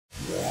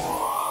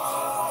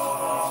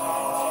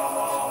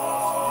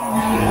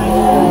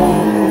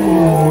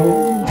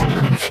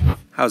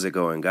How's it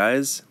going,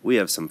 guys? We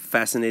have some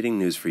fascinating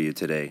news for you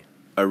today.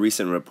 A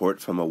recent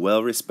report from a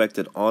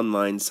well-respected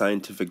online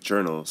scientific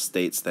journal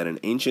states that an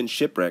ancient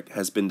shipwreck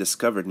has been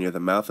discovered near the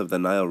mouth of the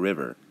Nile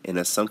River in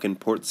a sunken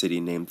port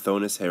city named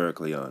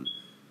Thonis-Heracleion,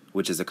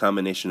 which is a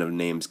combination of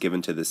names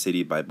given to the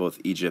city by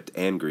both Egypt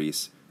and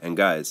Greece. And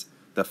guys,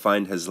 the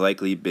find has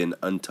likely been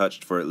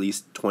untouched for at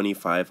least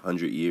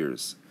 2,500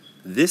 years.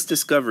 This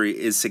discovery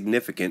is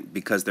significant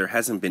because there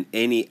hasn't been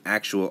any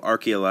actual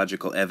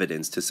archaeological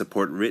evidence to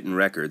support written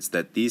records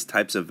that these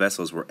types of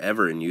vessels were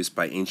ever in use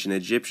by ancient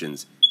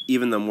Egyptians,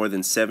 even though more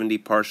than 70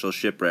 partial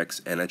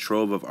shipwrecks and a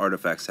trove of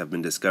artifacts have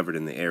been discovered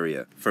in the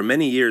area. For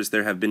many years,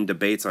 there have been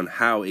debates on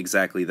how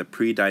exactly the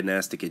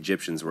pre-dynastic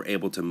Egyptians were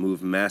able to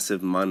move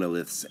massive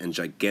monoliths and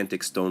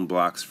gigantic stone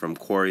blocks from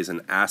quarries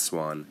in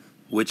Aswan,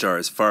 which are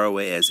as far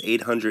away as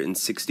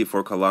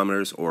 864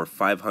 kilometers or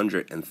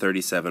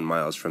 537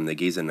 miles from the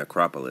Giza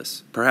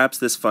necropolis. Perhaps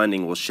this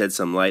finding will shed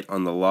some light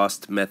on the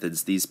lost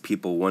methods these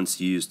people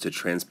once used to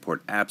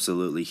transport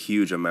absolutely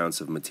huge amounts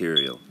of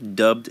material.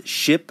 Dubbed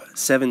Ship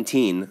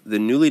 17, the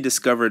newly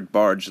discovered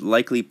barge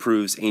likely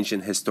proves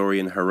ancient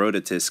historian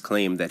Herodotus'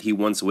 claim that he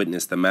once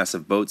witnessed the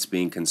massive boats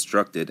being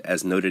constructed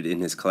as noted in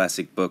his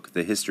classic book,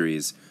 The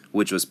Histories,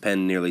 which was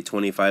penned nearly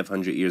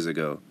 2,500 years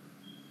ago.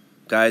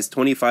 Guys,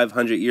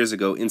 2,500 years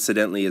ago,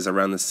 incidentally, is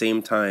around the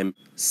same time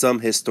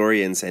some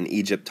historians and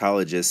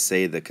Egyptologists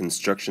say the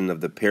construction of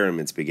the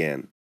pyramids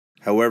began.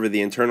 However, the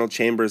internal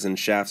chambers and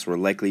shafts were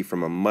likely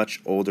from a much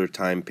older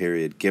time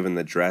period given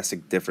the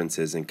drastic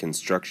differences in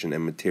construction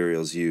and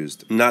materials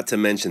used, not to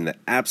mention the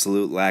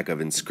absolute lack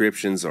of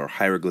inscriptions or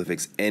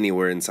hieroglyphics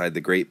anywhere inside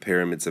the Great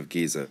Pyramids of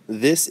Giza.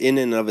 This in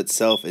and of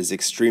itself is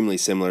extremely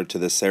similar to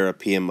the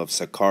Serapeum of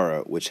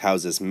Saqqara, which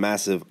houses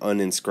massive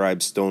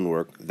uninscribed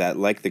stonework that,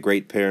 like the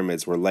Great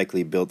Pyramids, were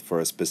likely built for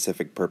a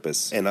specific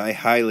purpose. And I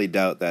highly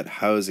doubt that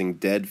housing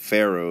dead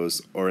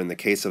pharaohs, or in the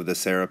case of the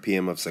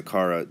Serapeum of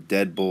Saqqara,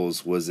 dead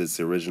bulls, was its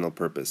original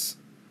purpose.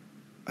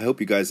 I hope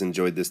you guys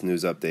enjoyed this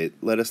news update.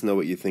 Let us know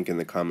what you think in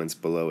the comments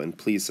below, and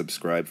please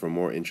subscribe for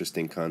more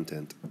interesting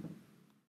content.